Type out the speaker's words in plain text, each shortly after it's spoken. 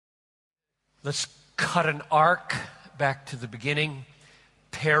Let's cut an arc back to the beginning.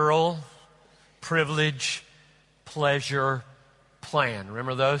 Peril, privilege, pleasure, plan.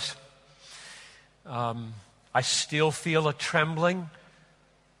 Remember those? I still feel a trembling,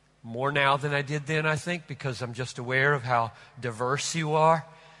 more now than I did then, I think, because I'm just aware of how diverse you are,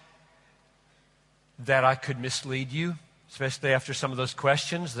 that I could mislead you, especially after some of those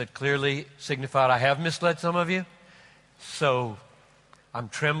questions that clearly signified I have misled some of you. So I'm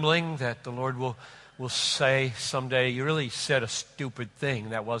trembling that the Lord will say someday, you really said a stupid thing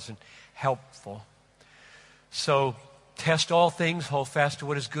that wasn't helpful. So test all things, hold fast to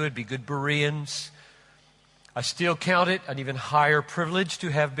what is good, be good Bereans. I still count it an even higher privilege to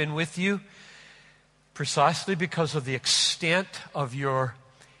have been with you, precisely because of the extent of your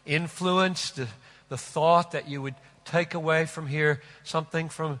influence, the thought that you would take away from here something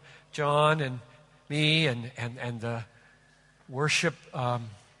from John and me and the worship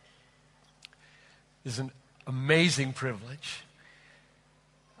is an amazing privilege.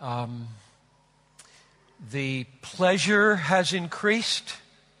 The pleasure has increased.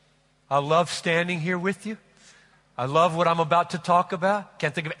 I love standing here with you. I love what I'm about to talk about.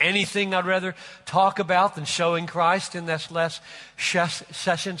 Can't think of anything I'd rather talk about than showing Christ in this last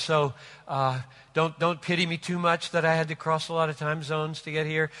session. So don't pity me too much that I had to cross a lot of time zones to get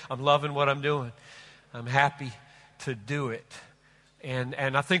here. I'm loving what I'm doing. I'm happy to do it. And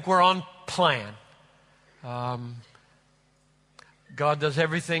I think we're on plan. God does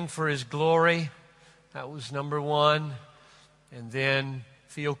everything for His glory. That was number one. And then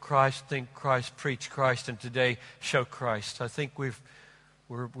feel Christ, think Christ, preach Christ, and today show Christ. I think we're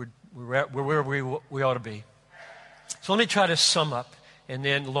where we ought to be. So let me try to sum up and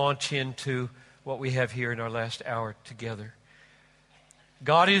then launch into what we have here in our last hour together.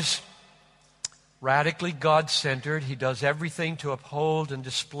 God is radically God-centered. He does everything to uphold and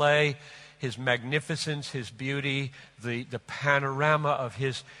display His magnificence, His beauty, the panorama of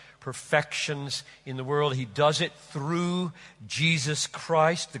His perfections in the world. He does it through Jesus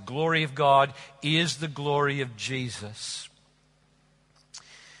Christ. The glory of God is the glory of Jesus.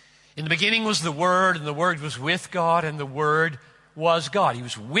 In the beginning was the Word, and the Word was with God, and the Word was God. He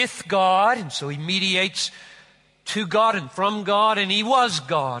was with God, and so He mediates to God and from God, and He was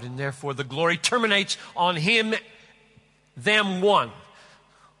God, and therefore the glory terminates on Him, them one.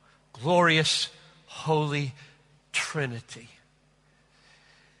 Glorious, holy Trinity.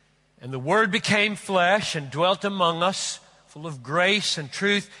 And the Word became flesh and dwelt among us, full of grace and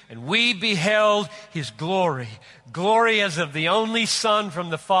truth, and we beheld His glory. Glory as of the only Son from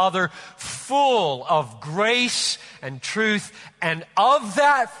the Father, full of grace and truth. And of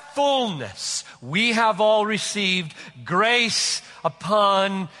that fullness we have all received grace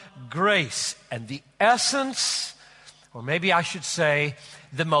upon grace. And the essence, or maybe I should say,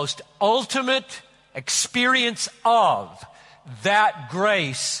 the most ultimate experience of that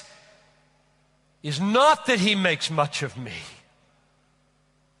grace is not that He makes much of me,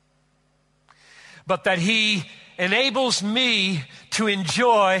 but that He enables me to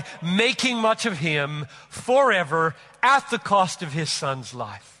enjoy making much of Him forever at the cost of His Son's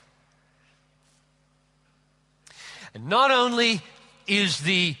life. And not only is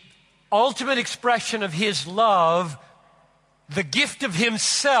the ultimate expression of His love the gift of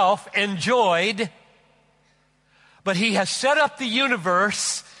Himself enjoyed, but He has set up the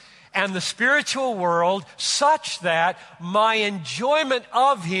universe and the spiritual world such that my enjoyment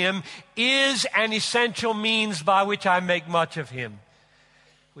of Him is an essential means by which I make much of Him,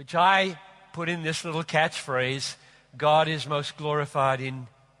 which I put in this little catchphrase: God is most glorified in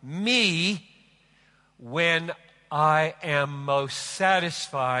me when I am most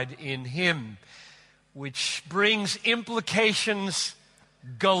satisfied in Him, which brings implications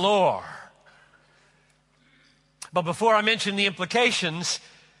galore. But before I mention the implications,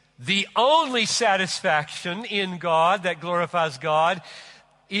 the only satisfaction in God that glorifies God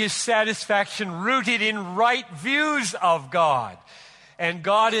is satisfaction rooted in right views of God. And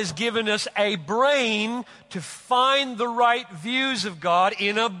God has given us a brain to find the right views of God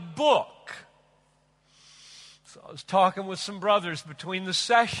in a book. So I was talking with some brothers between the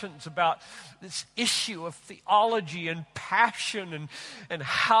sessions about this issue of theology and passion and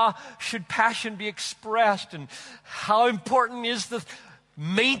how should passion be expressed and how important is the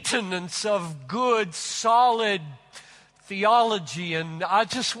maintenance of good, solid theology. And I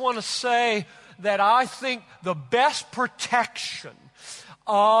just want to say that I think the best protection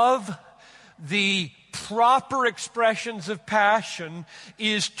of the proper expressions of passion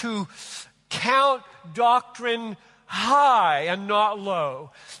is to count doctrine high and not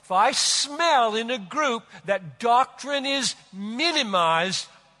low. If I smell in a group that doctrine is minimized,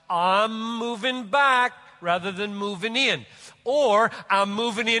 I'm moving back rather than moving in. Or I'm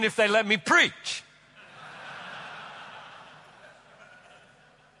moving in if they let me preach.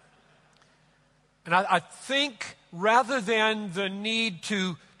 And I think rather than the need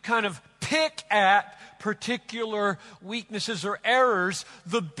to kind of pick at particular weaknesses or errors,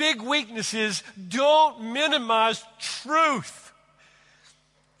 the big weaknesses don't minimize truth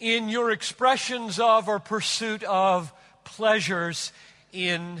in your expressions of or pursuit of pleasures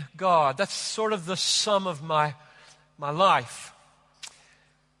in God. That's sort of the sum of my life.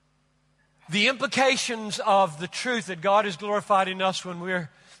 The implications of the truth that God is glorified in us when we're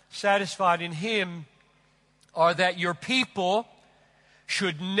satisfied in Him are that your people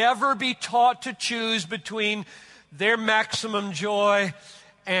should never be taught to choose between their maximum joy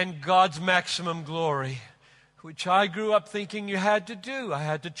and God's maximum glory, which I grew up thinking you had to do. I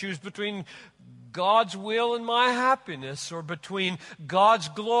had to choose between God's will and my happiness, or between God's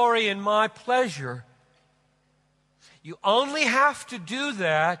glory and my pleasure. You only have to do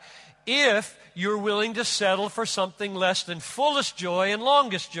that if you're willing to settle for something less than fullest joy and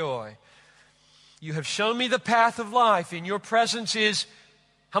longest joy. You have shown me the path of life. In your presence is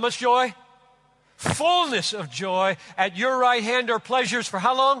how much joy? Fullness of joy. At your right hand are pleasures for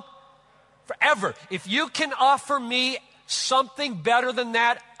how long? Forever. If you can offer me something better than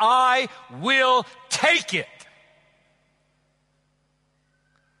that, I will take it.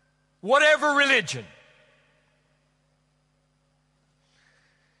 Whatever religion.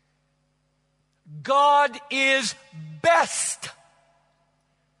 God is best.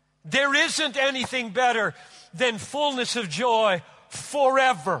 There isn't anything better than fullness of joy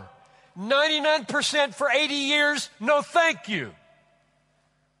forever. 99% for 80 years, no thank you.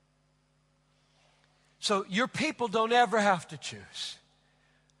 So your people don't ever have to choose.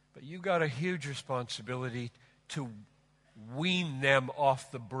 But you've got a huge responsibility to wean them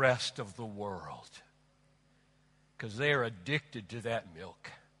off the breast of the world, because they are addicted to that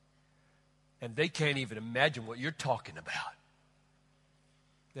milk. And they can't even imagine what you're talking about.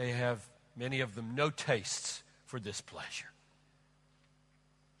 They have, many of them, no tastes for this pleasure.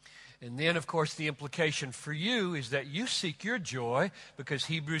 And then, of course, the implication for you is that you seek your joy, because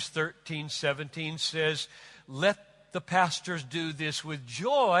Hebrews 13:17 says, let the pastors do this with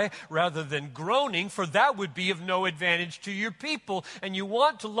joy rather than groaning, for that would be of no advantage to your people. And you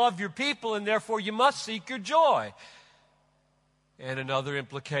want to love your people, and therefore you must seek your joy. And another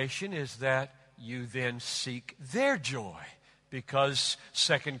implication is that you then seek their joy, because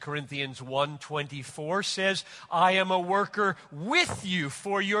 2 Corinthians 1:24 says, I am a worker with you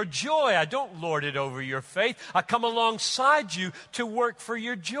for your joy. I don't lord it over your faith. I come alongside you to work for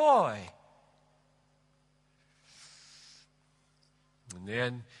your joy. And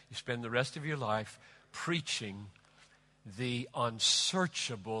then you spend the rest of your life preaching the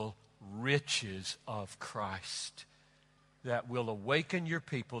unsearchable riches of Christ that will awaken your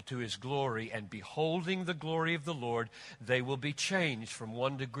people to His glory, and beholding the glory of the Lord, they will be changed from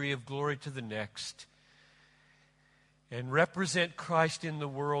one degree of glory to the next and represent Christ in the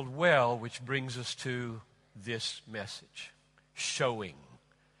world well, which brings us to this message: showing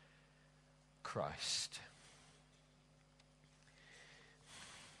Christ.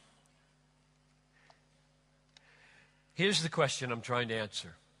 Here's the question I'm trying to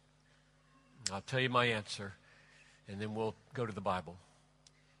answer. I'll tell you my answer, and then we'll go to the Bible.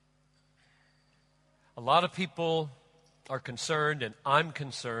 A lot of people are concerned, and I'm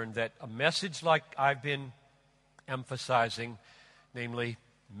concerned, that a message like I've been emphasizing, namely,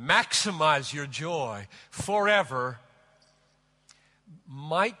 maximize your joy forever,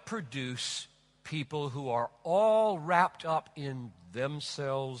 might produce people who are all wrapped up in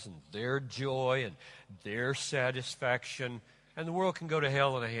themselves and their joy and their satisfaction. And the world can go to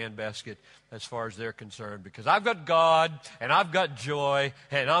hell in a handbasket as far as they're concerned, because I've got God and I've got joy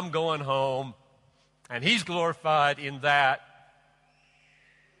and I'm going home and He's glorified in that.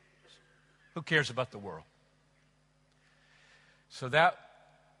 Who cares about the world? So that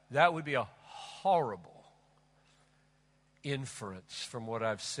would be a horrible inference from what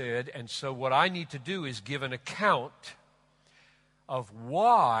I've said. And so what I need to do is give an account of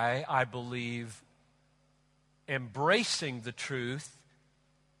why I believe embracing the truth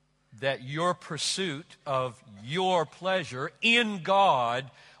that your pursuit of your pleasure in God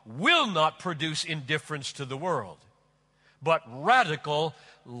will not produce indifference to the world, but radical,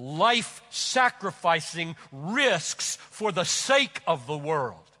 life-sacrificing risks for the sake of the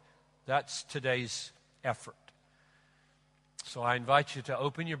world. That's today's effort. So I invite you to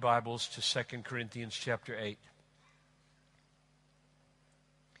open your Bibles to 2 Corinthians chapter 8.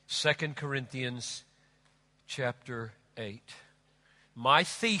 2 Corinthians chapter 8. My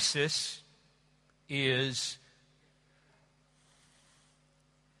thesis is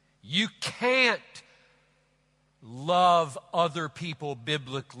you can't love other people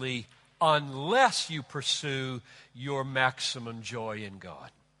biblically unless you pursue your maximum joy in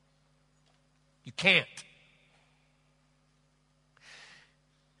God. You can't.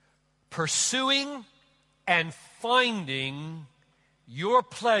 Pursuing and finding your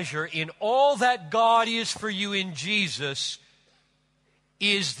pleasure in all that God is for you in Jesus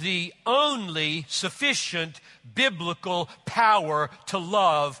is the only sufficient biblical power to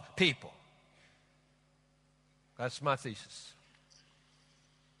love people. That's my thesis.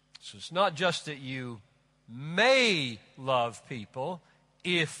 So it's not just that you may love people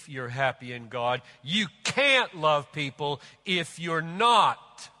if you're happy in God. You can't love people if you're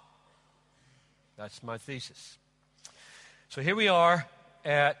not. That's my thesis. So here we are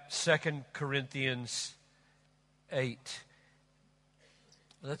at 2 Corinthians 8.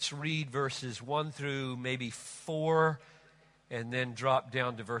 Let's read verses 1 through maybe 4 and then drop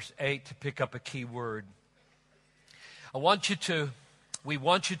down to verse 8 to pick up a key word. We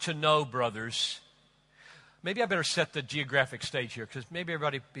want you to know, brothers. Maybe I better set the geographic stage here because maybe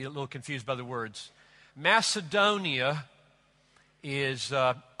everybody be a little confused by the words. Macedonia is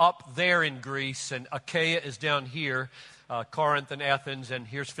up there in Greece, and Achaia is down here, Corinth and Athens, and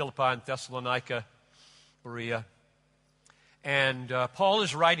here's Philippi and Thessalonica, Berea. And Paul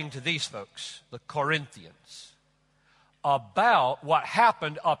is writing to these folks, the Corinthians, about what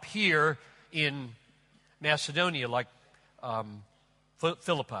happened up here in Macedonia, like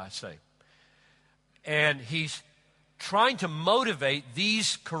Philippi, say. And he's trying to motivate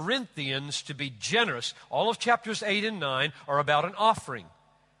these Corinthians to be generous. All of chapters 8 and 9 are about an offering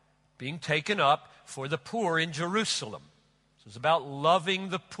being taken up for the poor in Jerusalem. So it's about loving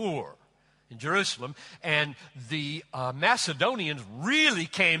the poor in Jerusalem. And the Macedonians really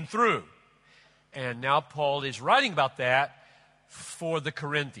came through. And now Paul is writing about that for the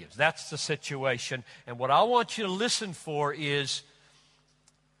Corinthians. That's the situation. And what I want you to listen for is,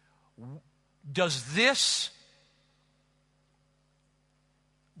 does these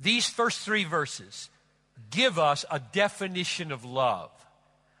first 3 verses give us a definition of love?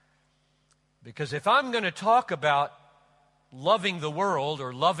 Because if I'm going to talk about loving the world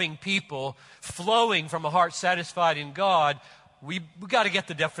or loving people flowing from a heart satisfied in God, we got to get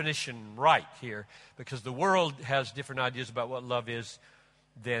the definition right here, because the world has different ideas about what love is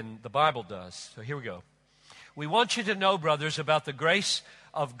than the Bible does. So here we go. We want you to know, brothers, about the grace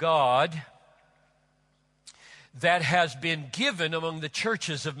of God that has been given among the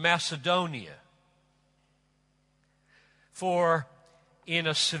churches of Macedonia. For in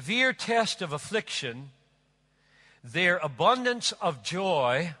a severe test of affliction, their abundance of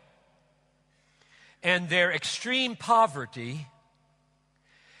joy and their extreme poverty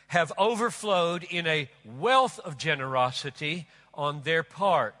have overflowed in a wealth of generosity on their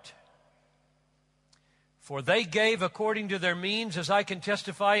part. For they gave according to their means, as I can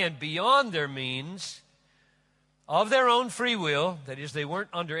testify, and beyond their means, of their own free will. That is, they weren't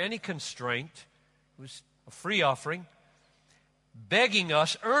under any constraint. It was a free offering, begging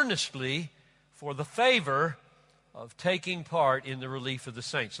us earnestly for the favor of taking part in the relief of the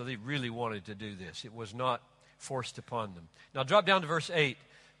saints. So they really wanted to do this. It was not forced upon them. Now drop down to verse 8.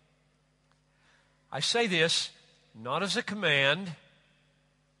 I say this not as a command,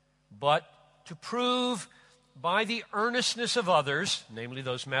 but to prove by the earnestness of others, namely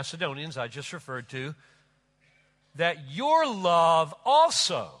those Macedonians I just referred to, that your love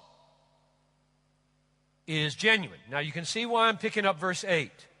also is genuine. Now you can see why I'm picking up verse 8.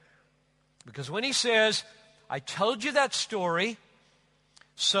 Because when he says, I told you that story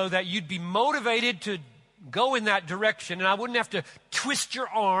so that you'd be motivated to go in that direction, and I wouldn't have to twist your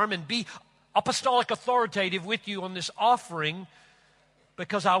arm and be apostolic authoritative with you on this offering,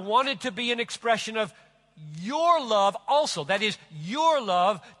 because I wanted to be an expression of your love also. That is, your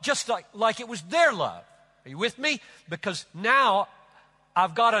love, just like it was their love. Are you with me? Because now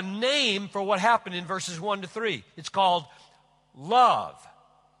I've got a name for what happened in verses 1 to 3. It's called love.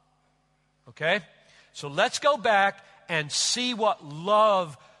 Okay? So let's go back and see what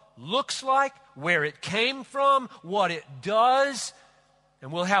love looks like, where it came from, what it does,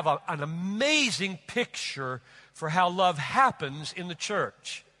 and we'll have an amazing picture for how love happens in the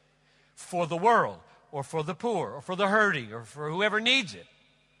church for the world, or for the poor, or for the hurting, or for whoever needs it.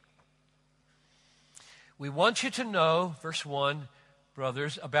 We want you to know, verse 1,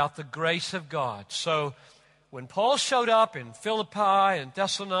 brothers, about the grace of God. So when Paul showed up in Philippi and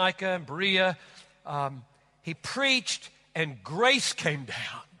Thessalonica and Berea, he preached and grace came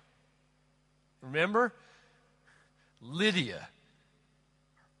down. Remember? Lydia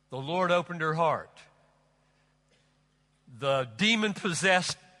the Lord opened her heart. The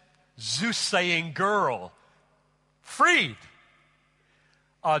demon-possessed, Zeus-saying girl, freed.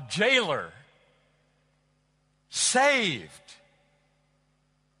 A jailer, saved.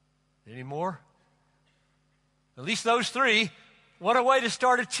 Any more? At least those three. What a way to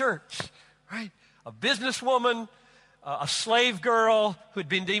start a church, right? A businesswoman, a slave girl who'd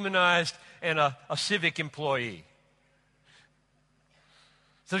been demonized, and a civic employee.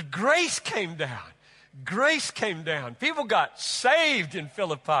 So grace came down. Grace came down. People got saved in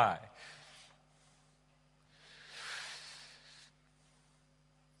Philippi.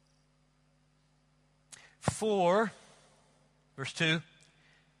 For, verse 2,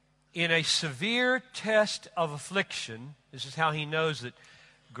 in a severe test of affliction, this is how he knows that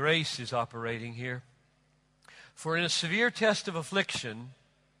grace is operating here. For in a severe test of affliction,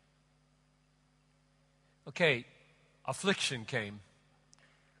 affliction came.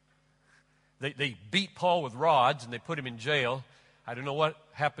 They beat Paul with rods and they put him in jail. I don't know what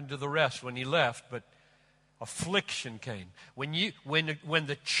happened to the rest when he left, but affliction came. When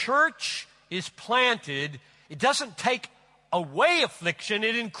the church is planted, it doesn't take away affliction,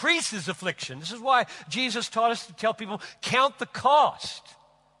 it increases affliction. This is why Jesus taught us to tell people, count the cost.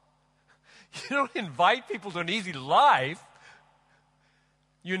 You don't invite people to an easy life.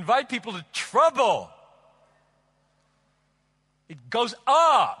 You invite people to trouble. It goes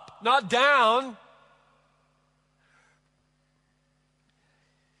up, not down.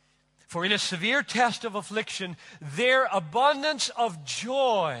 For in a severe test of affliction, their abundance of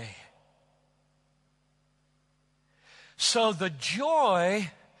joy. So the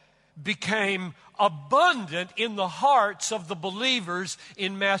joy became abundant in the hearts of the believers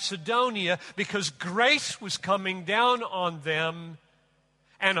in Macedonia because grace was coming down on them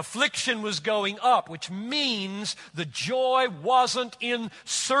and affliction was going up, which means the joy wasn't in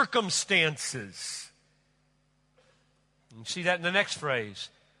circumstances. You see that in the next phrase.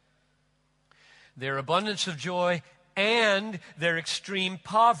 Their abundance of joy and their extreme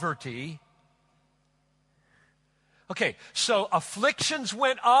poverty. Okay, so afflictions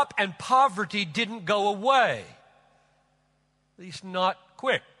went up and poverty didn't go away. At least not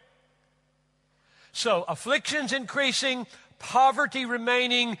quick. So afflictions increasing, poverty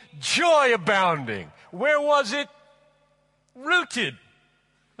remaining, joy abounding. Where was it? Rooted.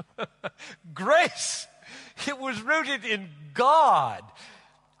 Grace. It was rooted in God.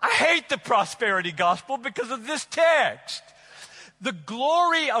 I hate the prosperity gospel because of this text. The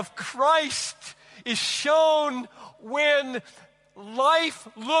glory of Christ is shown when life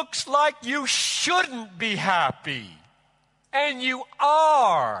looks like you shouldn't be happy, and you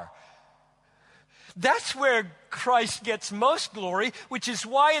are. That's where Christ gets most glory, which is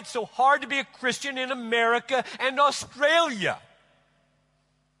why it's so hard to be a Christian in America and Australia.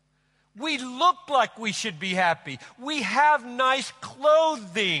 We look like we should be happy. We have nice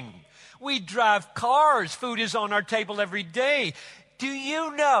clothing. We drive cars. Food is on our table every day. Do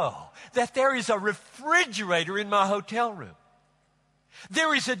you know that there is a refrigerator in my hotel room?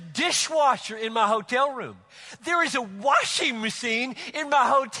 There is a dishwasher in my hotel room. There is a washing machine in my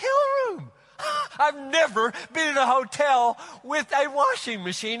hotel room. I've never been in a hotel with a washing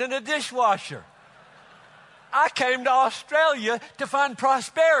machine and a dishwasher. I came to Australia to find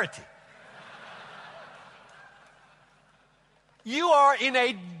prosperity. You are in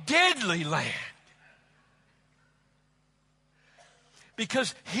a deadly land.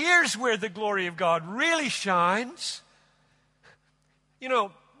 Because here's where the glory of God really shines. You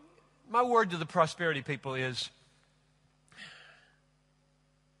know, my word to the prosperity people is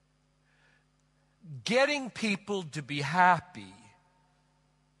getting people to be happy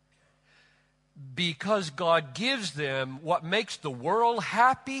because God gives them what makes the world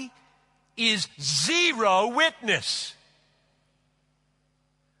happy is zero witness.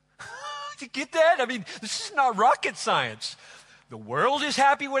 Do you get that? I mean, this is not rocket science. The world is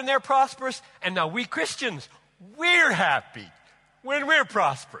happy when they're prosperous, and now we Christians, we're happy when we're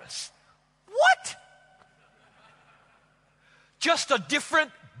prosperous. What? Just a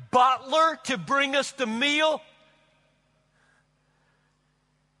different butler to bring us the meal?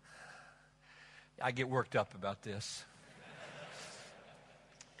 I get worked up about this.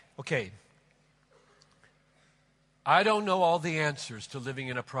 Okay. I don't know all the answers to living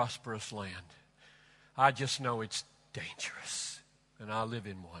in a prosperous land. I just know it's dangerous, and I live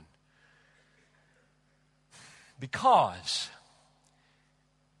in one. Because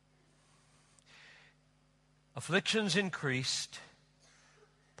afflictions increased,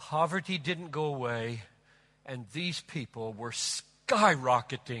 poverty didn't go away, and these people were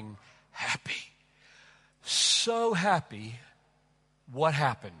skyrocketing happy. So happy What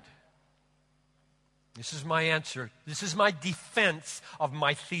happened? This is my answer. This is my defense of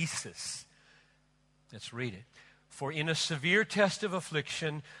my thesis. Let's read it. For in a severe test of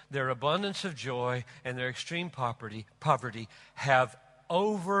affliction, their abundance of joy and their extreme poverty have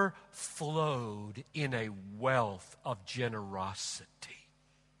overflowed in a wealth of generosity.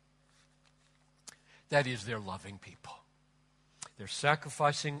 That is, they're loving people. They're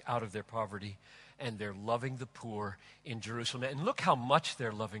sacrificing out of their poverty, and they're loving the poor in Jerusalem. And look how much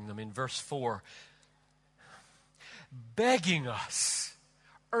they're loving them in verse 4. Begging us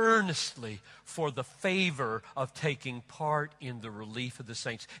earnestly for the favor of taking part in the relief of the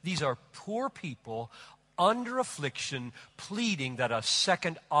saints. These are poor people under affliction, pleading that a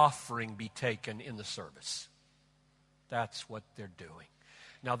second offering be taken in the service. That's what they're doing.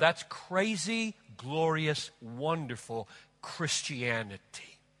 Now that's crazy, glorious, wonderful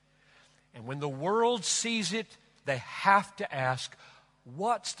Christianity. And when the world sees it, they have to ask,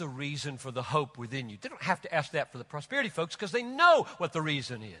 what's the reason for the hope within you? They don't have to ask that for the prosperity folks because they know what the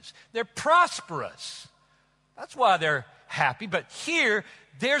reason is. They're prosperous. That's why they're happy. But here,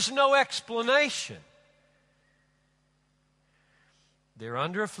 there's no explanation. They're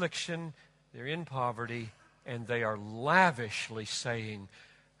under affliction, they're in poverty, and they are lavishly saying,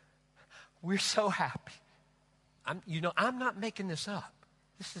 we're so happy. I'm not making this up.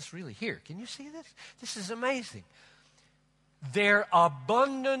 This is really here. Can you see this? This is amazing. Their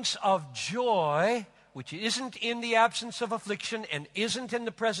abundance of joy, which isn't in the absence of affliction and isn't in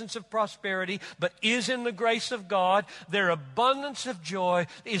the presence of prosperity, but is in the grace of God, their abundance of joy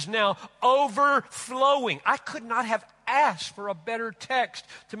is now overflowing. I could not have asked for a better text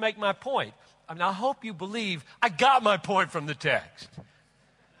to make my point. I hope you believe I got my point from the text.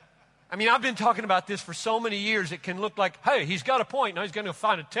 I've been talking about this for so many years, it can look like, hey, he's got a point, now he's going to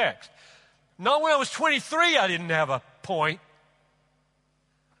find a text. Not when I was 23, I didn't have a point.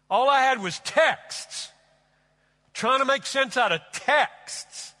 All I had was texts. Trying to make sense out of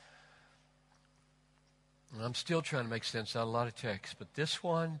texts. And I'm still trying to make sense out of a lot of texts, but this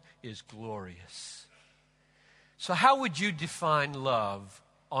one is glorious. So how would you define love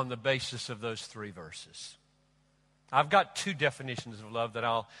on the basis of those three verses? I've got two definitions of love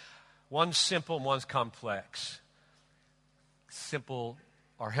one's simple and one's complex. Simple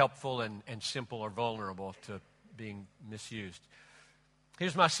are helpful and simple are vulnerable to being misused.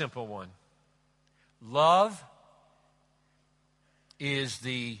 Here's my simple one. Love is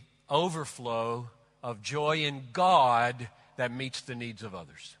the overflow of joy in God that meets the needs of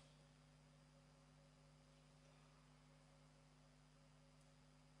others.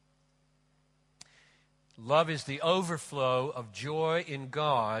 Love is the overflow of joy in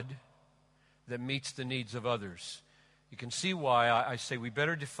God that meets the needs of others. You can see why I say we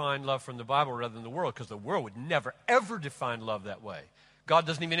better define love from the Bible rather than the world, because the world would never, ever define love that way. God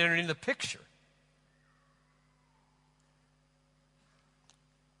doesn't even enter into the picture.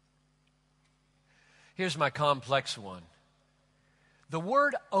 Here's my complex one. The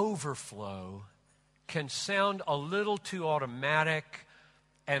word overflow can sound a little too automatic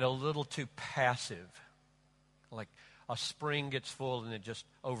and a little too passive. Like a spring gets full and it just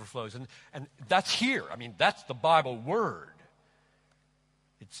overflows. And that's here. That's the Bible word.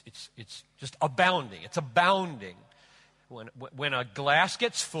 It's just abounding. It's abounding. When a glass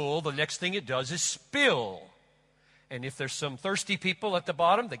gets full, the next thing it does is spill. And if there's some thirsty people at the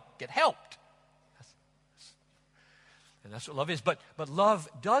bottom, they get helped. And that's what love is. But love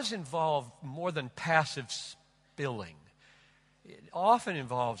does involve more than passive spilling. It often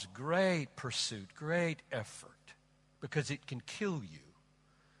involves great pursuit, great effort, because it can kill you,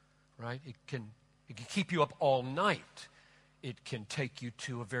 right? It can keep you up all night. It can take you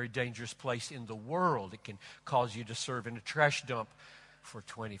to a very dangerous place in the world. It can cause you to serve in a trash dump for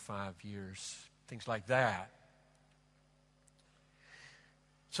 25 years, things like that.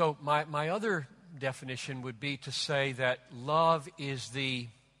 So my other definition would be to say that love is the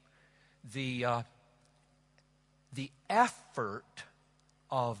effort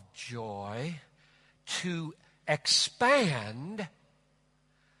of joy to expand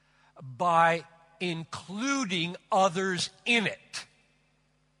by including others in it,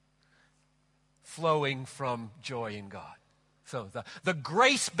 flowing from joy in God. So the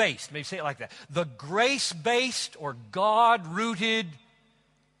grace-based, maybe say it like that, the grace-based or God-rooted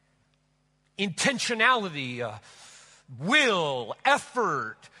intentionality, will,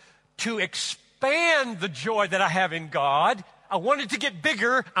 effort to expand the joy that I have in God. I want it to get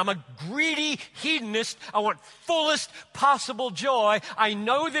bigger. I'm a greedy hedonist. I want fullest possible joy. I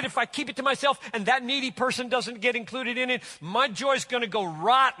know that if I keep it to myself and that needy person doesn't get included in it, my joy is going to go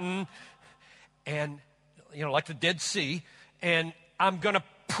rotten and, like the Dead Sea. And I'm going to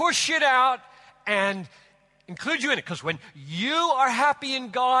push it out and include you in it. Because when you are happy in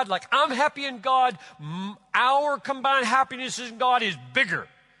God, like I'm happy in God, our combined happiness in God is bigger.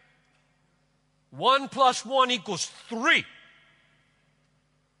 1 + 1 = 3.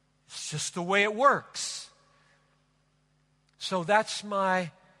 It's just the way it works. So that's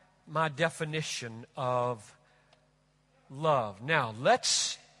my definition of love. Now,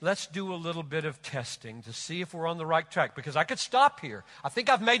 let's do a little bit of testing to see if we're on the right track, because I could stop here. I think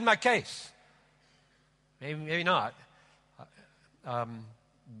I've made my case. Maybe not.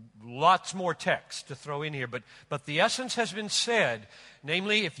 Lots more text to throw in here, but the essence has been said.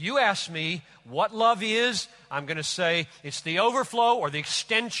 Namely, if you ask me what love is, I'm going to say it's the overflow or the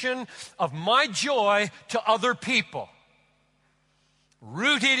extension of my joy to other people,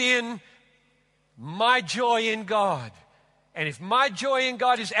 rooted in my joy in God. And if my joy in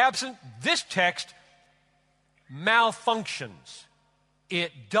God is absent, this text malfunctions.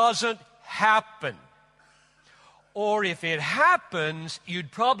 It doesn't happen. Or if it happens,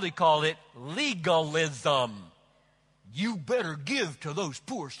 you'd probably call it legalism. You better give to those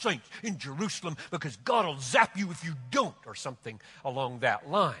poor saints in Jerusalem because God will zap you if you don't, or something along that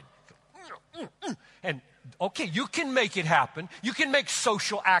line. And okay, you can make it happen. You can make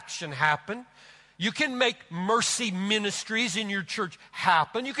social action happen. You can make mercy ministries in your church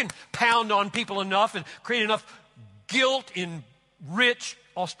happen. You can pound on people enough and create enough guilt in rich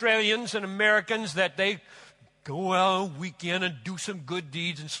Australians and Americans that they go out on weekend and do some good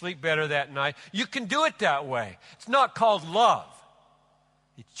deeds and sleep better that night. You can do it that way. It's not called love.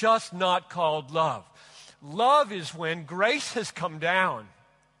 It's just not called love. Love is when grace has come down,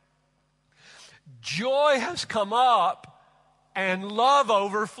 joy has come up, and love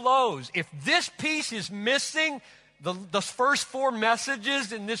overflows. If this piece is missing, the first 4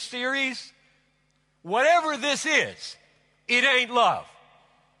 messages in this series, whatever this is, it ain't love.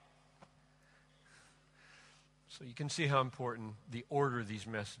 So you can see how important the order of these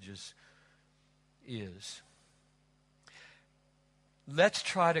messages is. Let's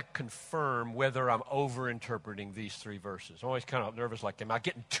try to confirm whether I'm over-interpreting these 3 verses. I'm always kind of nervous, like, am I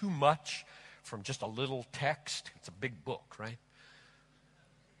getting too much from just a little text? It's a big book, right?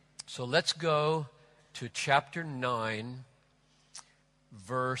 So let's go to chapter 9,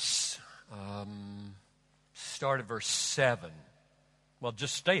 start at verse 7. Well,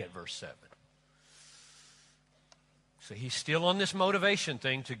 just stay at verse 7. So he's still on this motivation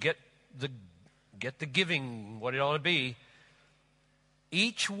thing to get the giving what it ought to be.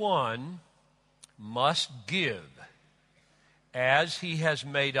 Each one must give as he has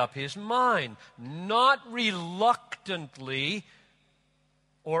made up his mind, not reluctantly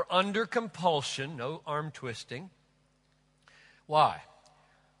or under compulsion, no arm twisting. Why?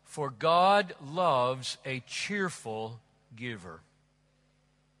 For God loves a cheerful giver.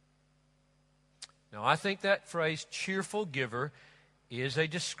 Now, I think that phrase, cheerful giver, is a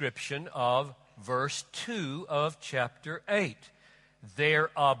description of verse 2 of chapter 8. Their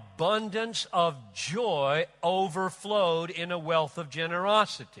abundance of joy overflowed in a wealth of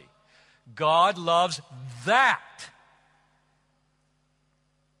generosity. God loves that.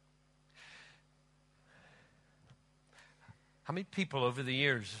 How many people over the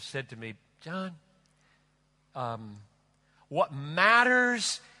years have said to me, John, what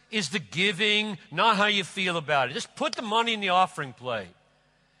matters is the giving, not how you feel about it. Just put the money in the offering plate.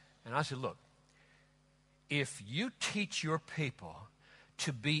 And I said, look, if you teach your people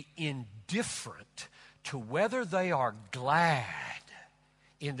to be indifferent to whether they are glad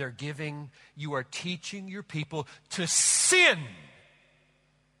in their giving, you are teaching your people to sin.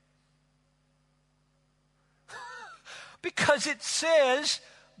 Because it says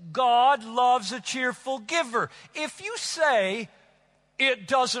God loves a cheerful giver. If you say it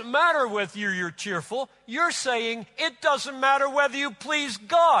doesn't matter whether you're cheerful, you're saying it doesn't matter whether you please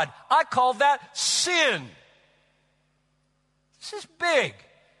God. I call that sin. This is big.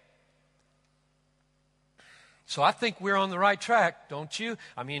 So I think we're on the right track, don't you?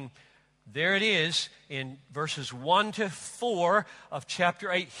 I mean, there it is in verses 1 to 4 of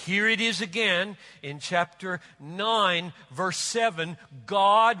chapter 8. Here it is again in chapter 9, verse 7.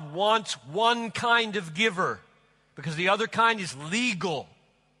 God wants one kind of giver because the other kind is legal.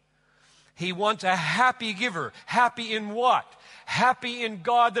 He wants a happy giver. Happy in what? Happy in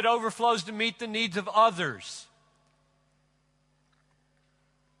God that overflows to meet the needs of others.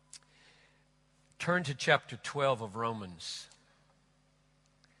 Turn to chapter 12 of Romans.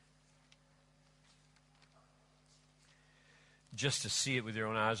 Just to see it with your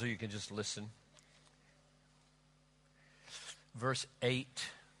own eyes, or you can just listen. Verse 8.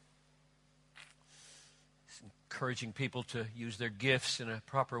 encouraging people to use their gifts in a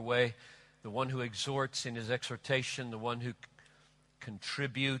proper way, the one who exhorts in his exhortation, the one who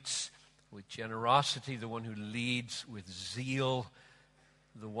contributes with generosity, the one who leads with zeal,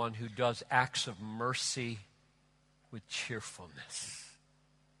 the one who does acts of mercy with cheerfulness.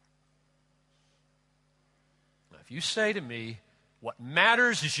 Now, if you say to me, what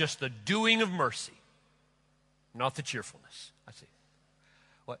matters is just the doing of mercy, not the cheerfulness, I see.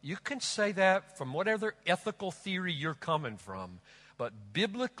 Well, you can say that from whatever ethical theory you're coming from, but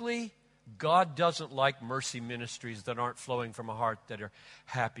biblically, God doesn't like mercy ministries that aren't flowing from a heart that are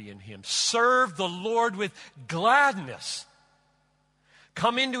happy in Him. Serve the Lord with gladness.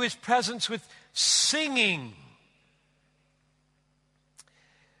 Come into His presence with singing.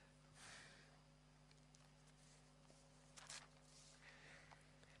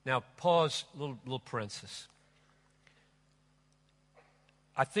 Now, pause, little parenthesis.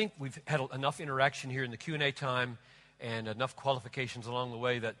 I think we've had enough interaction here in the Q&A time and enough qualifications along the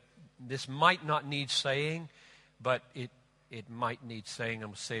way that this might not need saying, but it might need saying. I'm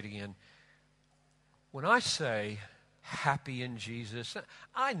going to say it again. When I say happy in Jesus,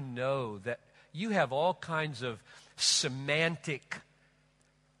 I know that you have all kinds of semantic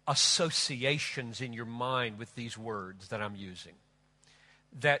associations in your mind with these words that I'm using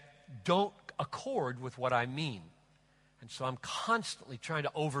that don't accord with what I mean. And so I'm constantly trying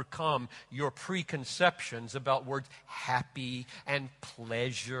to overcome your preconceptions about words happy and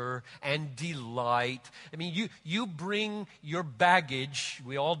pleasure and delight. I mean, you bring your baggage,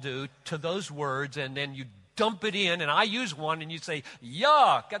 we all do, to those words, and then you dump it in, and I use one, and you say,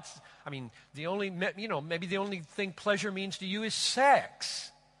 yuck. Maybe the only thing pleasure means to you is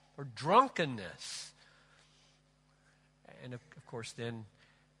sex or drunkenness. And of course, then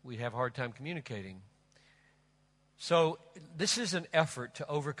we have a hard time communicating. So this is an effort to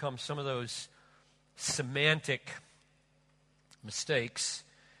overcome some of those semantic mistakes,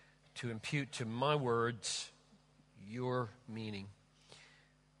 to impute to my words your meaning.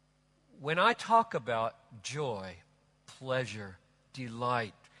 When I talk about joy, pleasure,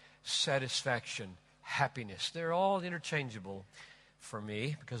 delight, satisfaction, happiness, they're all interchangeable for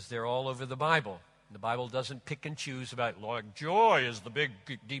me because they're all over the Bible. The Bible doesn't pick and choose about, like, joy is the big,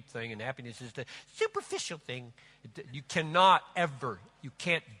 deep thing and happiness is the superficial thing. You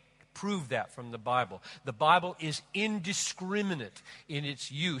can't prove that from the Bible. The Bible is indiscriminate in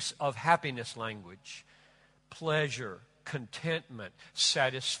its use of happiness language. Pleasure, contentment,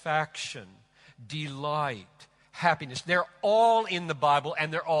 satisfaction, delight, happiness. They're all in the Bible,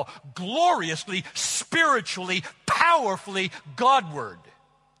 and they're all gloriously, spiritually, powerfully Godward.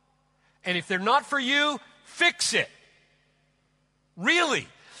 And if they're not for you, fix it. Really.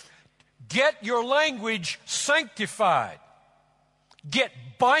 Get your language sanctified. Get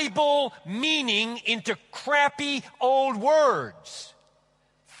Bible meaning into crappy old words.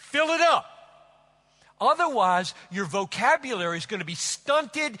 Fill it up. Otherwise, your vocabulary is going to be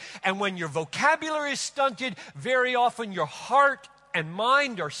stunted, and when your vocabulary is stunted, very often your heart and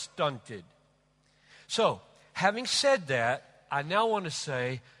mind are stunted. So, having said that, I now want to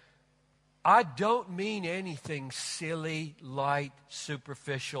say, I don't mean anything silly, light,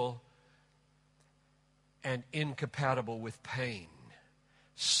 superficial, and incompatible with pain,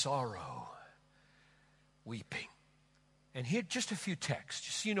 sorrow, weeping. And here, just a few texts,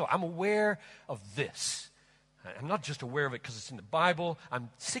 just so you know, I'm aware of this. I'm not just aware of it because it's in the Bible. I'm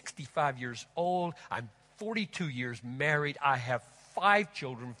 65 years old. I'm 42 years married. I have 5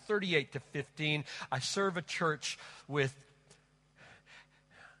 children, 38 to 15. I serve a church with,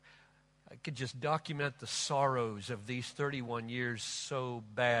 I could just document the sorrows of these 31 years so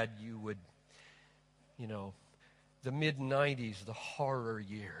bad you would, the mid-90s, the horror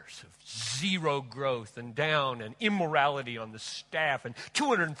years of zero growth and down and immorality on the staff and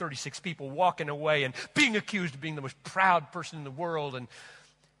 236 people walking away and being accused of being the most proud person in the world. And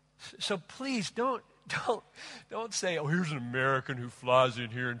so please don't say, oh, here's an American who flies in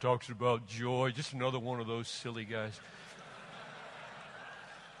here and talks about joy. Just another one of those silly guys.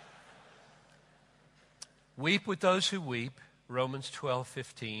 Weep with those who weep, Romans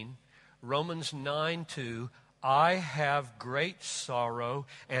 12:15. Romans 9:2. I have great sorrow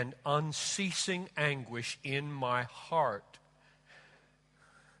and unceasing anguish in my heart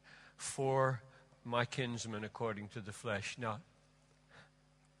for my kinsmen according to the flesh. Now,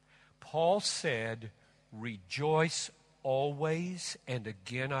 Paul said, rejoice always, and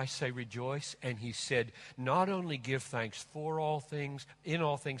again I say rejoice. And he said, not only give thanks for all things, in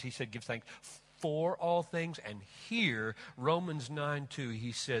all things, he said give thanks for all things. And here, Romans 9:2,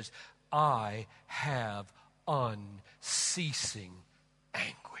 he says, I have unceasing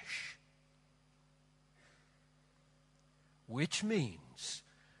anguish. which means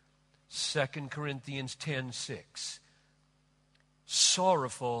 2 Corinthians 10:6,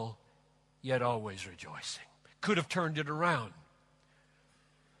 sorrowful yet always rejoicing. Could have turned it around.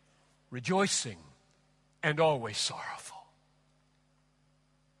 Rejoicing and always sorrowful.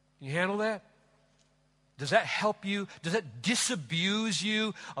 Can you handle that? Does that help you? Does that disabuse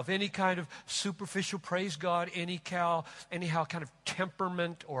you of any kind of superficial, praise God, anyhow kind of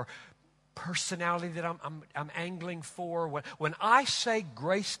temperament or personality that I'm angling for? When I say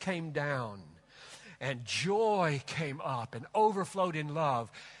grace came down and joy came up and overflowed in love,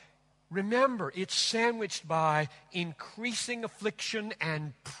 remember, it's sandwiched by increasing affliction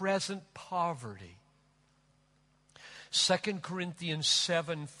and present poverty. 2 Corinthians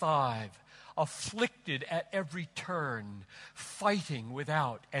 7:5, afflicted at every turn, fighting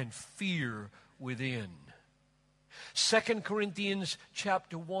without and fear within. 2 Corinthians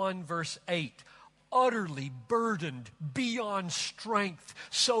chapter 1, verse 8, utterly burdened beyond strength,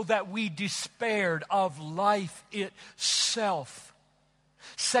 so that we despaired of life itself.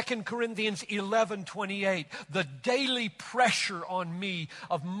 2 Corinthians 11:28, the daily pressure on me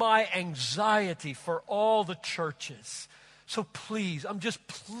of my anxiety for all the churches. So please, I'm just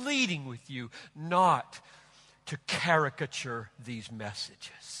pleading with you not to caricature these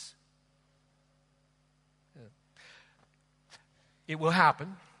messages. It will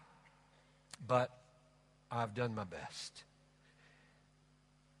happen, but I've done my best.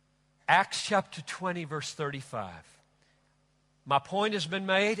 Acts chapter 20, verse 35. My point has been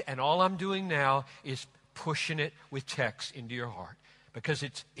made, and all I'm doing now is pushing it with text into your heart, because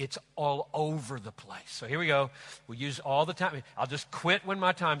it's all over the place. So here we go. We'll use all the time. I'll just quit when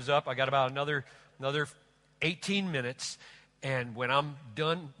my time's up. I got about another 18 minutes, and when I'm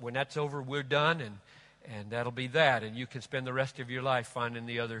done, when that's over, we're done, and that'll be that, and you can spend the rest of your life finding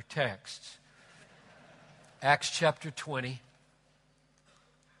the other texts. Acts chapter 20.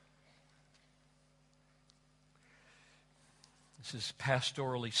 This is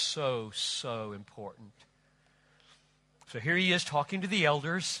pastorally so important. So here he is talking to the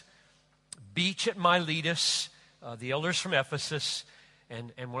elders, beach at Miletus, the elders from Ephesus.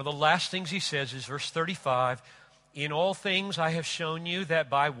 And one of the last things he says is verse 35, in all things I have shown you that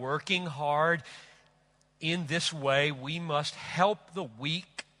by working hard in this way we must help the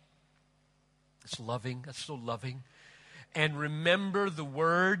weak. That's loving, that's so loving. And remember the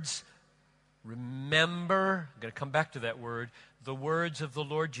words, remember, I'm going to come back to that word, the words of the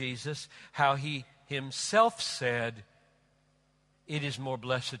Lord Jesus, how he himself said, it is more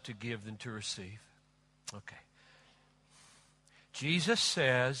blessed to give than to receive. Okay. Jesus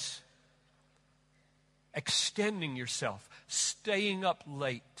says, extending yourself, staying up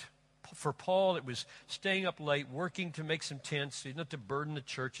late. For Paul, it was staying up late, working to make some tents, not to burden the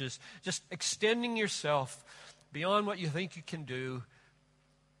churches, just extending yourself beyond what you think you can do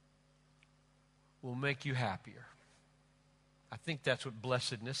will make you happier. I think that's what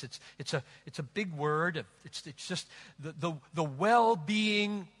blessedness. It's a big word. It's just the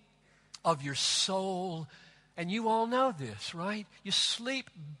well-being of your soul. And you all know this, right? You sleep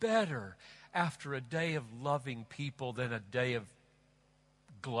better after a day of loving people than a day of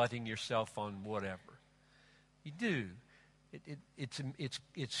glutting yourself on whatever. You do. It's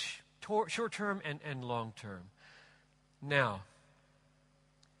short term and long term. Now,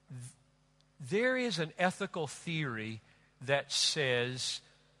 there is an ethical theory that says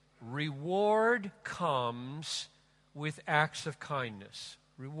reward comes with acts of kindness.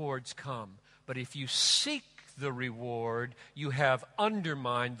 Rewards come. But if you seek the reward, you have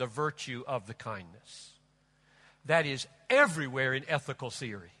undermined the virtue of the kindness. That is everywhere in ethical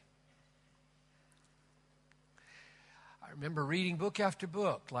theory. I remember reading book after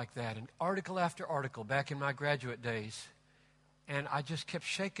book like that, and article after article back in my graduate days. And I just kept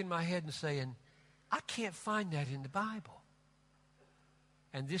shaking my head and saying, I can't find that in the Bible.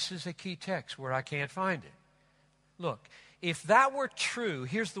 And this is a key text where I can't find it. Look, if that were true,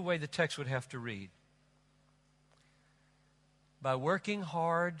 here's the way the text would have to read. By working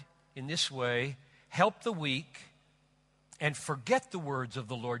hard in this way, help the weak, and forget the words of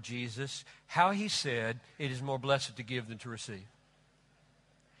the Lord Jesus, how he said, it is more blessed to give than to receive.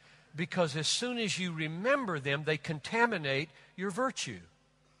 Because as soon as you remember them, they contaminate your virtue.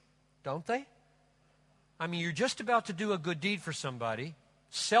 Don't they? I mean, you're just about to do a good deed for somebody,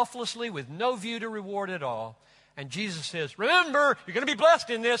 selflessly, with no view to reward at all. And Jesus says, remember, you're going to be blessed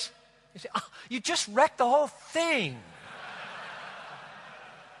in this. You say, oh, you just wrecked the whole thing.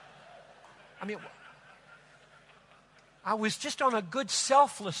 I mean, I was just on a good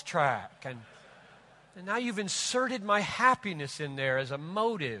selfless track, and now you've inserted my happiness in there as a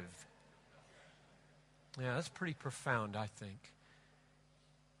motive. Yeah, that's pretty profound, I think.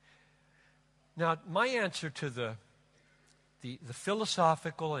 Now, my answer to the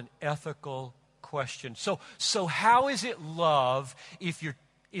philosophical and ethical question. So how is it love if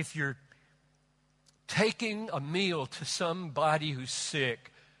you're taking a meal to somebody who's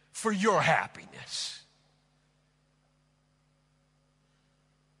sick for your happiness?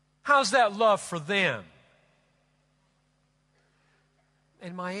 How's that love for them?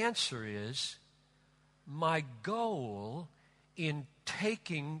 And my answer is, my goal in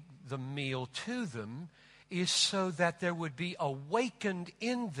taking the meal to them is so that there would be awakened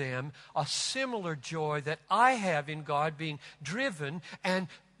in them a similar joy that I have in God being driven, and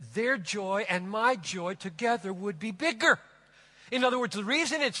their joy and my joy together would be bigger. In other words, the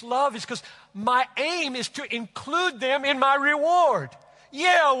reason it's love is because my aim is to include them in my reward.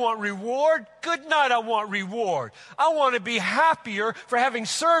 Yeah, I want reward. Good night, I want reward. I want to be happier for having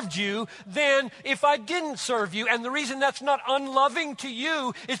served you than if I didn't serve you. And the reason that's not unloving to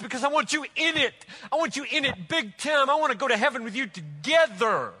you is because I want you in it. I want you in it big time. I want to go to heaven with you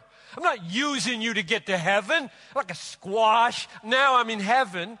together. I'm not using you to get to heaven like a squash. Now I'm in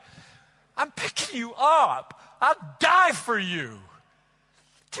heaven. I'm picking you up. I'll die for you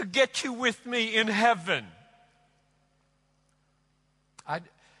to get you with me in heaven. I'd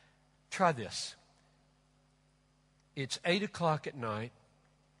try this. It's 8 o'clock at night.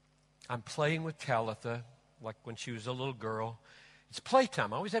 I'm playing with Talitha like when she was a little girl. It's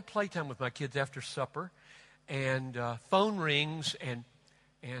playtime. I always had playtime with my kids after supper. And phone rings, and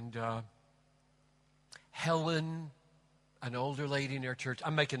Helen, an older lady in our church,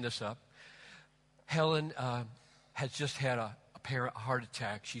 I'm making this up. Helen has just had a apparent heart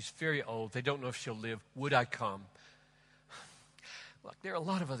attack. She's very old. They don't know if she'll live. Would I come? Look, there are a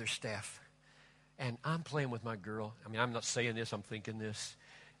lot of other staff, and I'm playing with my girl. I mean, I'm not saying this, I'm thinking this,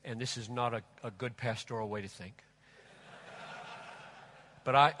 and this is not a good pastoral way to think.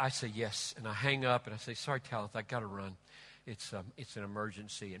 But I say yes, and I hang up, and I say, sorry, Talitha, I got to run. It's an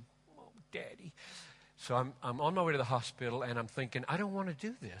emergency, and, oh, Daddy. So I'm on my way to the hospital, and I'm thinking, I don't want to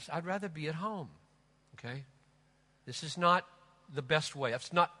do this. I'd rather be at home, okay? This is not the best way.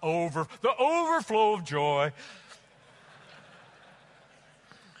 It's not the overflow of joy.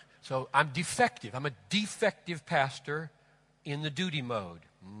 So I'm defective. I'm a defective pastor in the duty mode.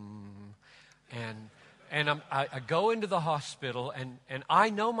 And I go into the hospital, and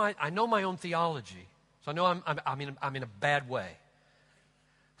I know my own theology. So I know I'm in a bad way.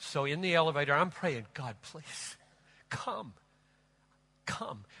 So in the elevator, I'm praying, God, please, come.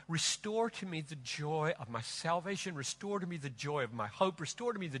 Restore to me the joy of my salvation. Restore to me the joy of my hope.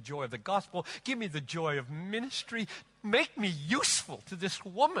 Restore to me the joy of the gospel. Give me the joy of ministry. Make me useful to this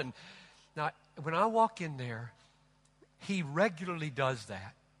woman. Now, when I walk in there, he regularly does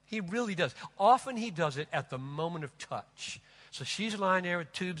that. He really does. Often he does it at the moment of touch. So she's lying there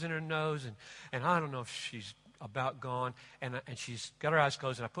with tubes in her nose, and I don't know if she's about gone, and she's got her eyes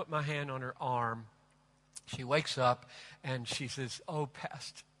closed, and I put my hand on her arm. She wakes up, and she says, oh,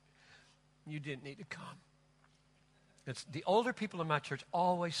 Pastor, you didn't need to come. It's the older people in my church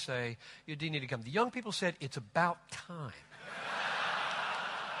always say, you didn't need to come. The young people said, it's about time.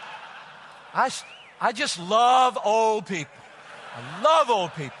 I just love old people. I love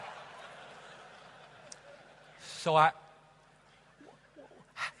old people. So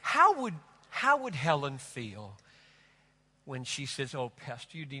how would Helen feel when she says, oh,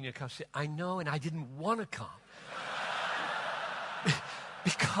 Pastor, you need to come? Say, I know, and I didn't want to come.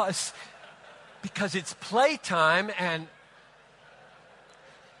 because it's playtime, and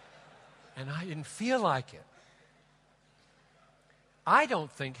I didn't feel like it. I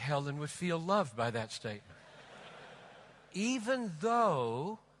don't think Helen would feel loved by that statement. Even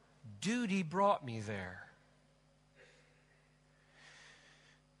though duty brought me there.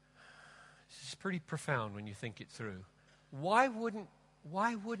 This is pretty profound when you think it through. Why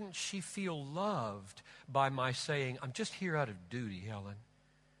wouldn't she feel loved by my saying, I'm just here out of duty, Helen?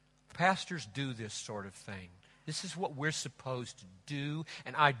 Pastors do this sort of thing. This is what we're supposed to do,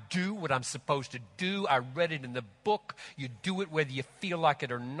 and I do what I'm supposed to do. I read it in the book. You do it whether you feel like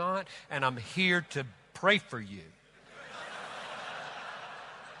it or not, and I'm here to pray for you.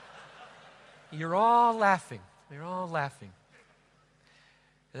 You're all laughing. You're all laughing.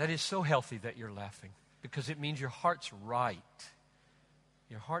 That is so healthy that you're laughing, because it means your heart's right.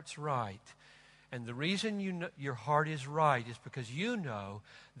 Your heart's right. And the reason your heart is right is because you know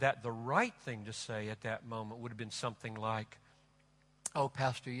that the right thing to say at that moment would have been something like, oh,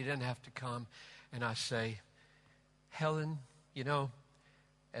 Pastor, you didn't have to come. And I say, Helen, you know,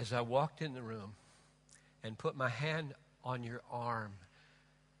 as I walked in the room and put my hand on your arm,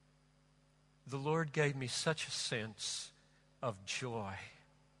 the Lord gave me such a sense of joy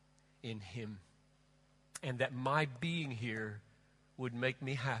in Him, and that my being here would make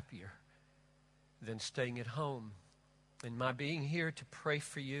me happier than staying at home. And my being here to pray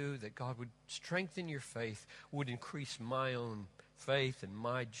for you, that God would strengthen your faith, would increase my own faith and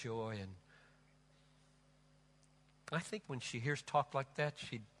my joy. And I think when she hears talk like that,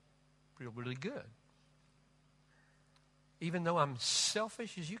 she'd feel really good. Even though I'm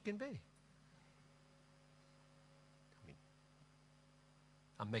selfish as you can be.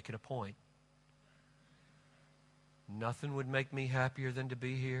 I'm making a point. Nothing would make me happier than to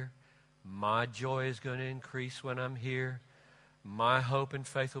be here. My joy is going to increase when I'm here. My hope and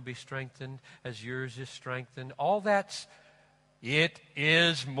faith will be strengthened as yours is strengthened. All that's, it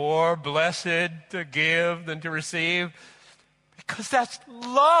is more blessed to give than to receive, because that's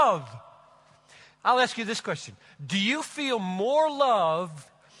love. I'll ask you this question. Do you feel more love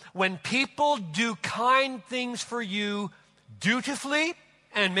when people do kind things for you dutifully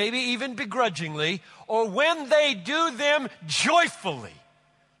and maybe even begrudgingly, or when they do them joyfully?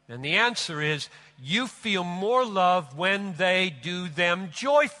 And the answer is, you feel more love when they do them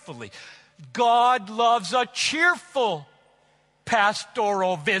joyfully. God loves a cheerful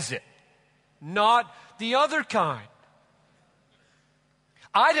pastoral visit, not the other kind.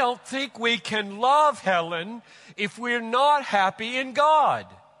 I don't think we can love Helen if we're not happy in God.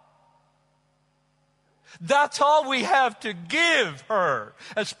 That's all we have to give her,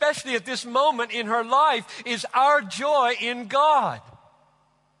 especially at this moment in her life, is our joy in God.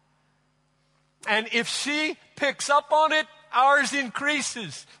 And if she picks up on it, ours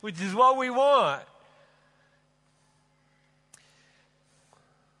increases, which is what we want.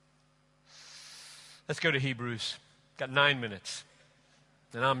 Let's go to Hebrews. Got 9 minutes.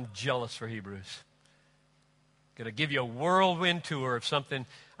 And I'm jealous for Hebrews. Going to give you a whirlwind tour of something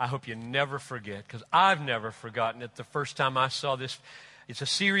I hope you never forget, because I've never forgotten it the first time I saw this. It's a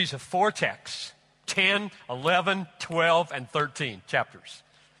series of 4 texts, 10, 11, 12, and 13 chapters.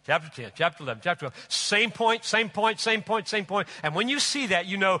 Chapter 10, chapter 11, chapter 12. Same point, same point, same point, same point. And when you see that,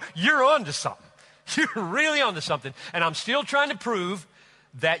 you know you're on to something. You're really on to something. And I'm still trying to prove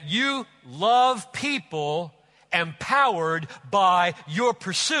that you love people empowered by your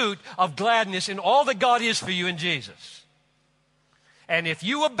pursuit of gladness in all that God is for you in Jesus. And if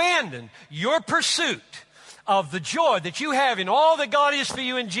you abandon your pursuit of the joy that you have in all that God is for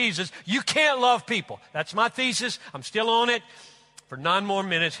you in Jesus, you can't love people. That's my thesis. I'm still on it. For 9 more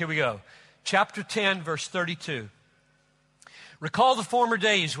minutes, here we go. Chapter 10, verse 32. Recall the former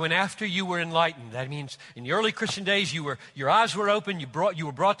days when after you were enlightened. That means in the early Christian days, your eyes were open, you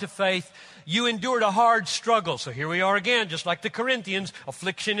were brought to faith. You endured a hard struggle. So here we are again, just like the Corinthians.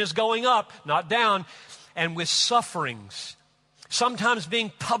 Affliction is going up, not down. And with sufferings, sometimes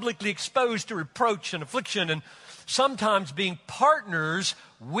being publicly exposed to reproach and affliction, and sometimes being partners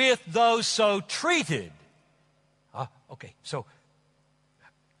with those so treated. Okay, so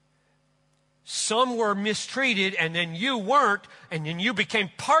some were mistreated, and then you weren't, and then you became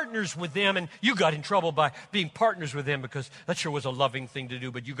partners with them, and you got in trouble by being partners with them, because that sure was a loving thing to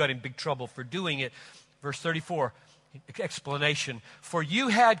do, but you got in big trouble for doing it. Verse 34, explanation. For you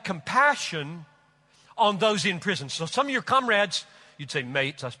had compassion on those in prison. So some of your comrades, you'd say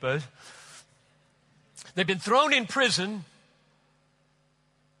mates, I suppose, they've been thrown in prison.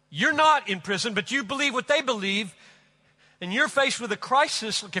 You're not in prison, but you believe what they believe. And you're faced with a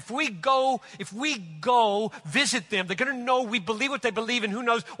crisis. Look, if we go visit them, they're going to know we believe what they believe, and who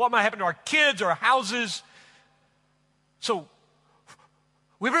knows what might happen to our kids or our houses. So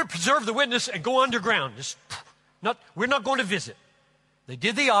we better preserve the witness and go underground. We're not going to visit. They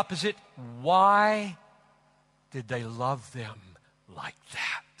did the opposite. Why did they love them like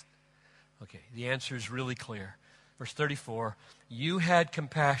that? Okay, the answer is really clear. Verse 34, you had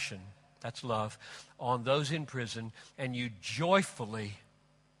compassion, that's love, on those in prison, and you joyfully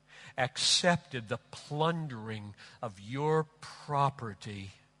accepted the plundering of your property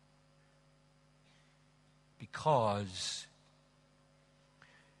because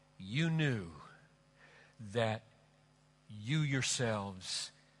you knew that you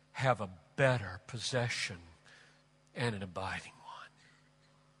yourselves have a better possession and an abiding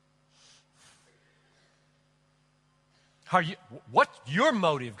one. What's your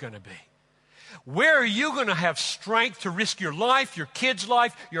motive going to be? Where are you going to have strength to risk your life, your kids'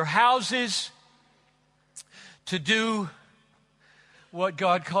 life, your houses, to do what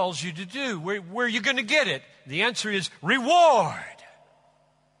God calls you to do? Where are you going to get it? The answer is reward.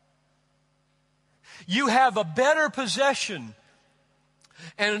 You have a better possession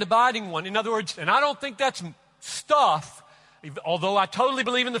and an abiding one. In other words, and I don't think that's stuff, although I totally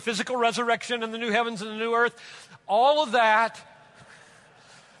believe in the physical resurrection and the new heavens and the new earth, all of that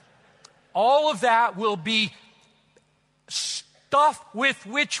will be stuff with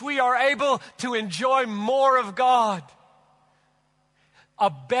which we are able to enjoy more of God.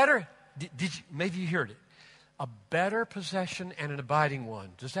 Maybe you heard it. A better possession and an abiding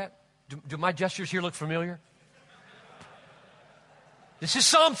one. Do my gestures here look familiar? This is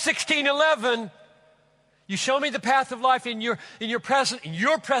Psalm 16:11. You show me the path of life in your presence. In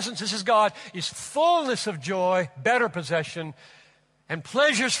your presence, this is God, is fullness of joy, better possession, and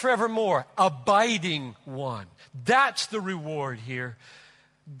pleasures forevermore. Abiding one. That's the reward here.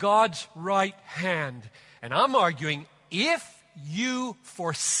 God's right hand. And I'm arguing, if you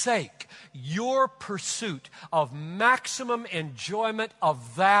forsake your pursuit of maximum enjoyment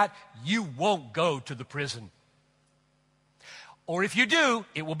of that, you won't go to the prison. Or if you do,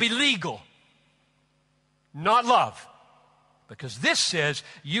 it will be legal, not love. Because this says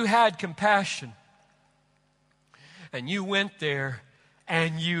you had compassion and you went there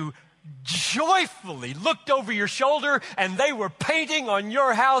and you joyfully looked over your shoulder and they were painting on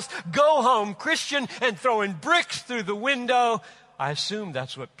your house, "Go home, Christian," and throwing bricks through the window. I assume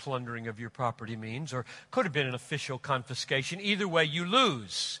that's what plundering of your property means, or could have been an official confiscation. Either way, you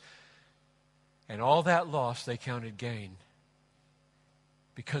lose. And all that loss they counted gain,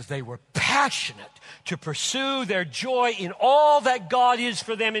 because they were passionate to pursue their joy in all that God is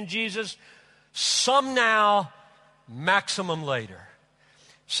for them in Jesus. Some now, maximum later.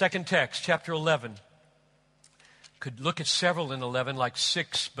 Second text, chapter 11. Could look at several in 11, like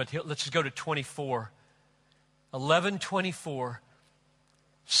 6, but let's just go to 24. 11:24.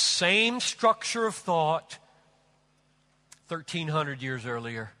 Same structure of thought, 1,300 years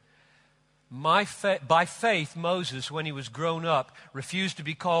earlier. By faith, Moses, when he was grown up, refused to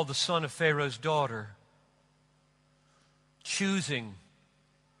be called the son of Pharaoh's daughter, choosing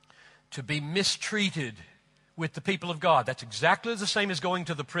to be mistreated with the people of God. That's exactly the same as going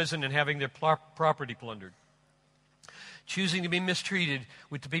to the prison and having their property plundered. Choosing to be mistreated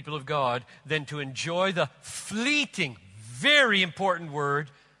with the people of God than to enjoy the fleeting, very important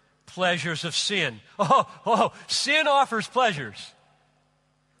word, pleasures of sin. Sin offers pleasures.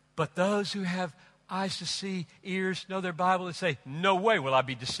 But those who have eyes to see, ears, know their Bible, and say, "No way will I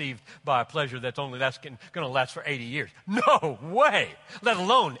be deceived by a pleasure that's going to last for 80 years. No way, let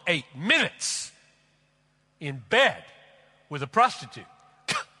alone 8 minutes in bed with a prostitute.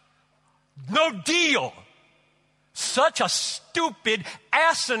 No deal. Such a stupid,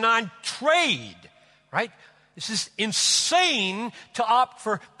 asinine trade, right? This is insane to opt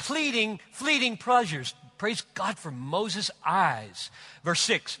for fleeting pleasures. Praise God for Moses' eyes. Verse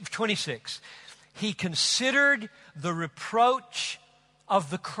 26. He considered the reproach of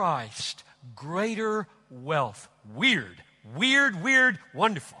the Christ greater wealth. Weird,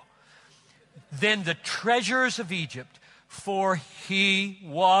 wonderful. Than the treasures of Egypt, for he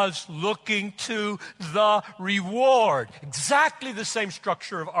was looking to the reward. Exactly the same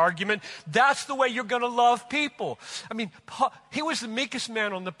structure of argument. That's the way you're going to love people. I mean, he was the meekest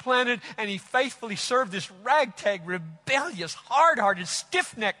man on the planet, and he faithfully served this ragtag, rebellious, hard-hearted,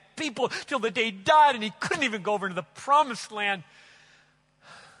 stiff-necked people till the day he died, and he couldn't even go over to the promised land.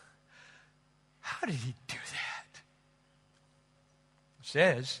 How did he do that? It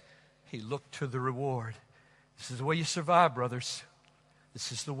says he looked to the reward. This is the way you survive, brothers.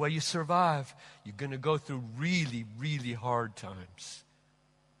 This is the way you survive. You're going to go through really, really hard times.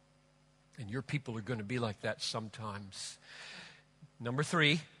 And your people are going to be like that sometimes. Number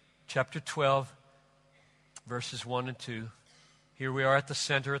 3, chapter 12, verses 1 and 2. Here we are at the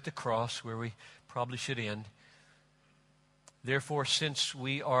center, at the cross, where we probably should end. Therefore, since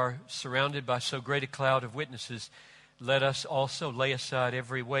we are surrounded by so great a cloud of witnesses, let us also lay aside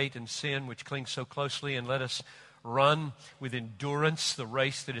every weight and sin which clings so closely, and let us run with endurance the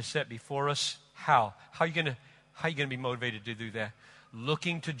race that is set before us. How? How are you going to be motivated to do that?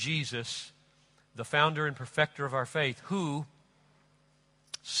 Looking to Jesus, the founder and perfecter of our faith, who,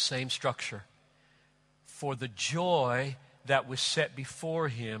 same structure, for the joy that was set before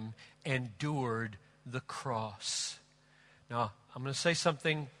him, endured the cross. Now, I'm going to say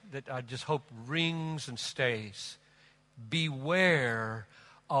something that I just hope rings and stays. Beware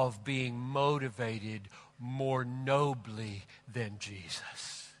of being motivated more nobly than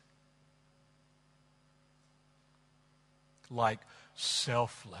Jesus. Like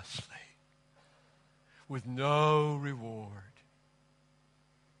selflessly, with no reward.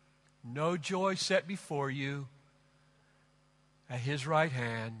 No joy set before you at his right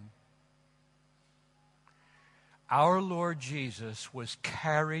hand. Our Lord Jesus was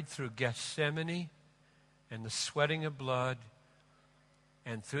carried through Gethsemane and the sweating of blood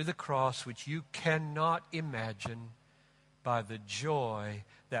and through the cross which you cannot imagine, by the joy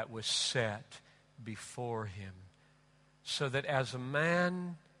that was set before him. So that as a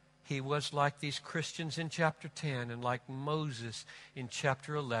man, he was like these Christians in chapter 10 and like Moses in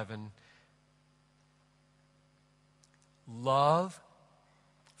chapter 11. Love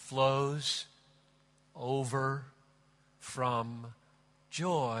flows over from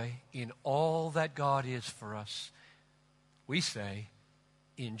joy in all that God is for us. We say,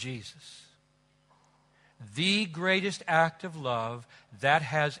 in Jesus. The greatest act of love that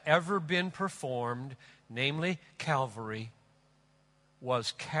has ever been performed, namely Calvary,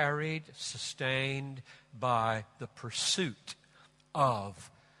 was carried, sustained by the pursuit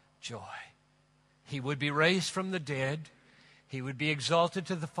of joy. He would be raised from the dead. He would be exalted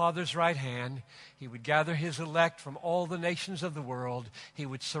to the Father's right hand. He would gather his elect from all the nations of the world. He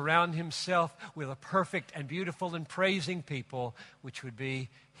would surround himself with a perfect and beautiful and praising people, which would be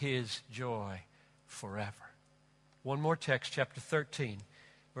his joy forever. One more text, chapter 13,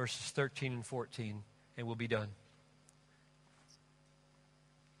 verses 13 and 14, and we'll be done.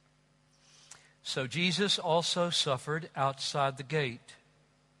 So Jesus also suffered outside the gate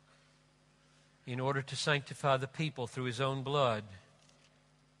in order to sanctify the people through his own blood.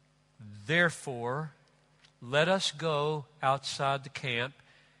 Therefore, let us go outside the camp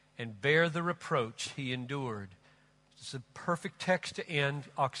and bear the reproach he endured. It's a perfect text to end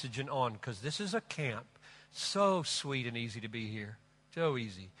Oxygen on, because this is a camp. So sweet and easy to be here. So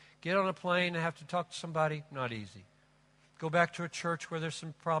easy. Get on a plane and have to talk to somebody, not easy. Go back to a church where there's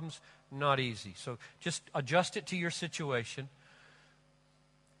some problems, not easy. So just adjust it to your situation.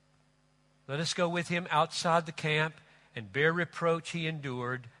 Let us go with him outside the camp and bear reproach he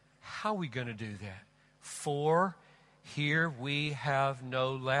endured. How are we going to do that? For here we have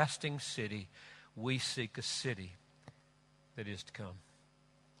no lasting city. We seek a city that is to come.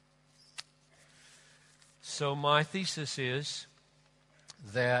 So my thesis is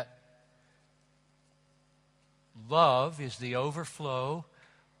that love is the overflow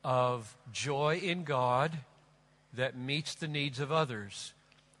of joy in God that meets the needs of others.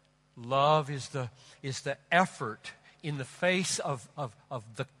 Love is the effort in the face of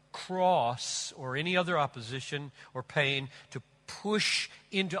the cross or any other opposition or pain to push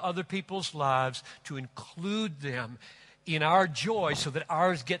into other people's lives, to include them in our joy so that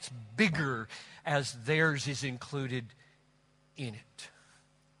ours gets bigger as theirs is included in it.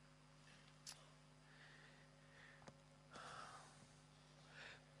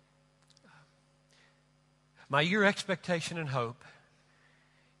 My eager expectation and hope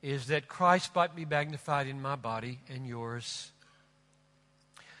is that Christ might be magnified in my body and yours,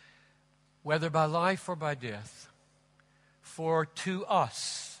 whether by life or by death. For to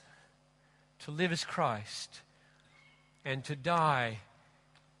us, to live is Christ, and to die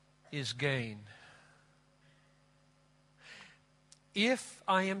is gain. If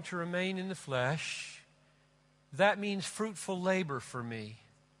I am to remain in the flesh, that means fruitful labor for me.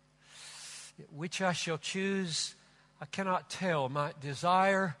 Which I shall choose, I cannot tell. My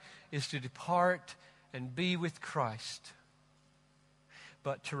desire is to depart and be with Christ.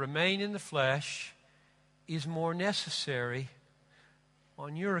 But to remain in the flesh is more necessary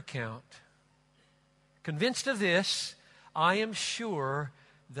on your account. Convinced of this, I am sure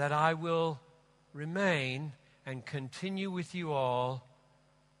that I will remain and continue with you all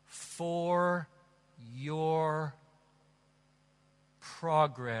for your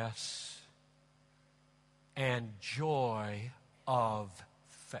progress and joy of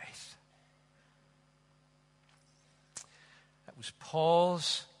faith. That was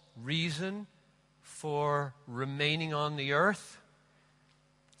Paul's reason for remaining on the earth.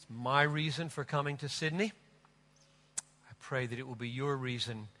 It's my reason for coming to Sydney. I pray that it will be your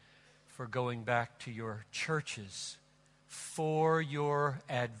reason for going back to your churches, for your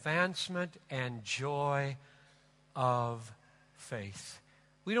advancement and joy of faith.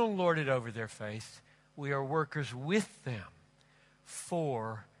 We don't lord it over their faith. We are workers with them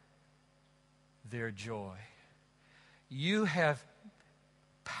for their joy. You have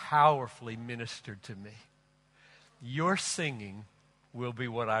powerfully ministered to me. Your singing will be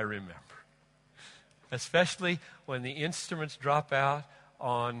what I remember, especially when the instruments drop out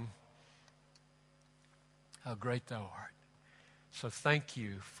on How Great Thou Art. So thank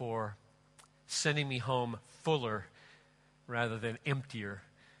you for sending me home fuller rather than emptier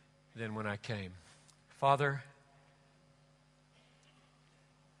than when I came. Father,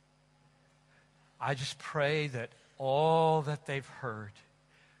 I just pray that all that they've heard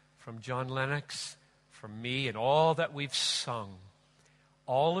from John Lennox, from me, and all that we've sung,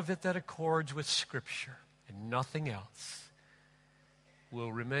 all of it that accords with Scripture and nothing else,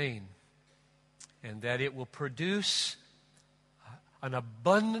 will remain, and that it will produce an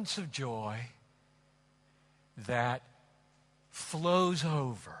abundance of joy that flows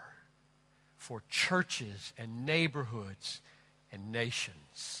over for churches and neighborhoods and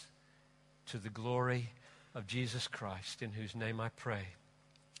nations, to the glory of Jesus Christ, in whose name I pray.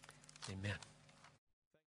 Amen.